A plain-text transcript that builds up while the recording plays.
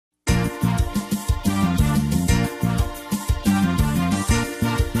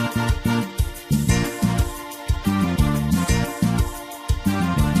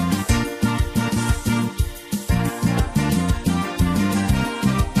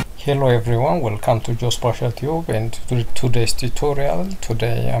Hello everyone, welcome to Geospatial Tube, and today's tutorial.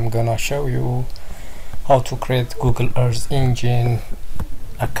 Today I'm gonna show you how to create Google Earth Engine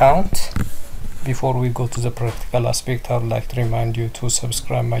account. Before we go to the practical aspect, I would like to remind you to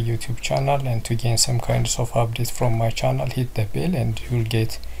subscribe my YouTube channel, and to gain some kinds of updates from my channel, hit the bell and you'll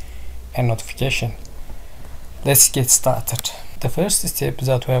get a notification. Let's get started. The first step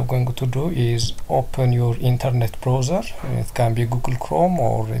that we are going to do is open your internet browser. It can be Google Chrome,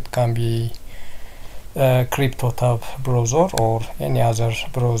 or it can be CryptoTab browser, or any other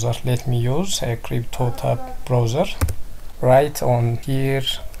browser. Let me use a CryptoTab browser. Write on here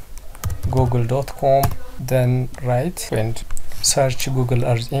google.com, then write and search Google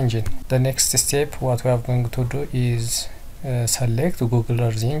Earth Engine. The next step, what we are going to do is select Google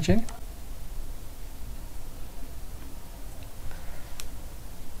Earth Engine.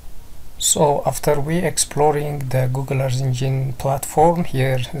 So after we exploring the Google Earth Engine platform,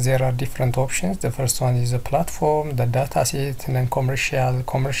 here there are different options. The first one is the platform, the dataset, and then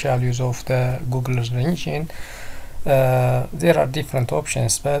commercial use of the Google Earth Engine. There are different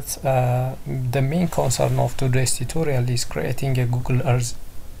options, but the main concern of today's tutorial is creating a Google Earth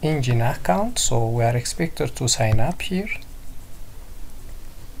Engine account. So we are expected to sign up here.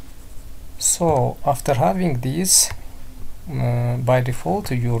 So after having this, by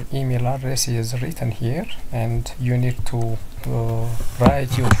default your email address is written here, and you need to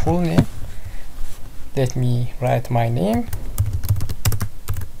write your full name. Let me write my name.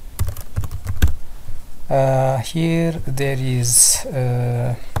 Here there is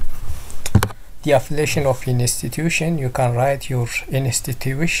the affiliation of an institution. You can write your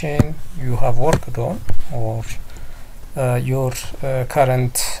institution you have worked on, or your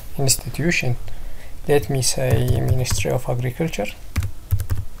current institution. Let me say Ministry of Agriculture.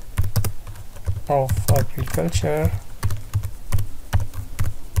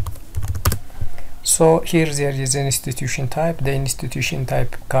 So here there is an institution type. The institution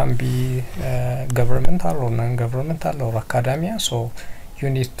type can be governmental or non-governmental or academia. So you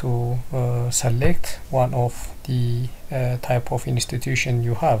need to select one of the type of institution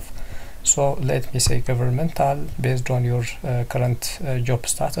you have. So let me say governmental. Based on your current job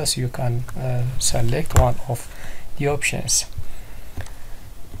status, you can select one of the options.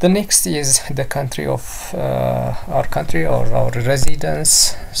 The next is the country of our country or our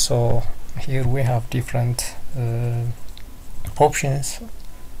residence. So here we have different options.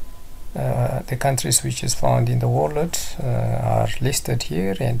 The countries which is found in the world are listed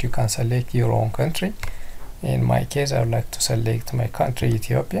here, and you can select your own country. In my case, I would like to select my country,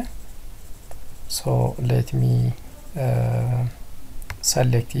 Ethiopia. So let me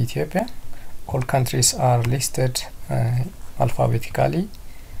select Ethiopia. All countries are listed alphabetically,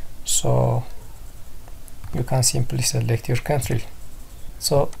 so you can simply select your country.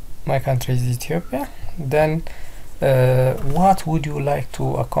 So my country is Ethiopia. Then what would you like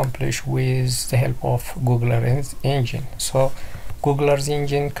to accomplish with the help of Google Earth Engine? So Google Earth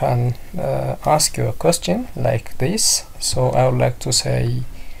Engine can ask you a question like this. So I would like to say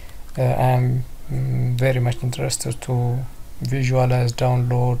I am very much interested to visualize,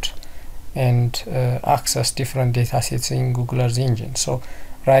 download, and access different datasets in Google Earth Engine. So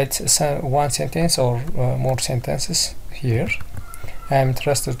write one sentence or more sentences here. I am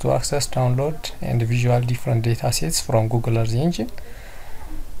interested to access, download, and visualize different datasets from Google Earth Engine.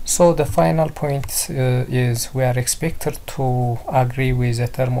 So the final point is we are expected to agree with the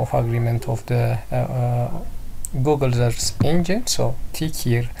term of agreement of the Google Earth Engine. So tick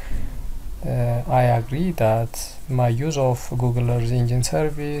here. I agree that my use of Google Earth Engine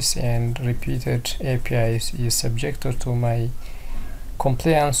service and repeated APIs is subjected to my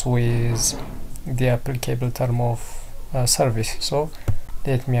compliance with the applicable term of service. So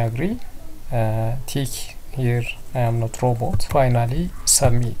let me agree. Tick here, I am not robot. Finally,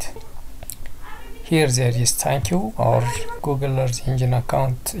 submit. Here there is thank you. Our Google Earth Engine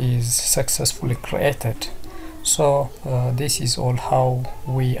account is successfully created. So this is all how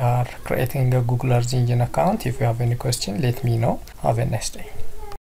we are creating a Google Earth Engine account. If you have any question, let me know. Have a nice day.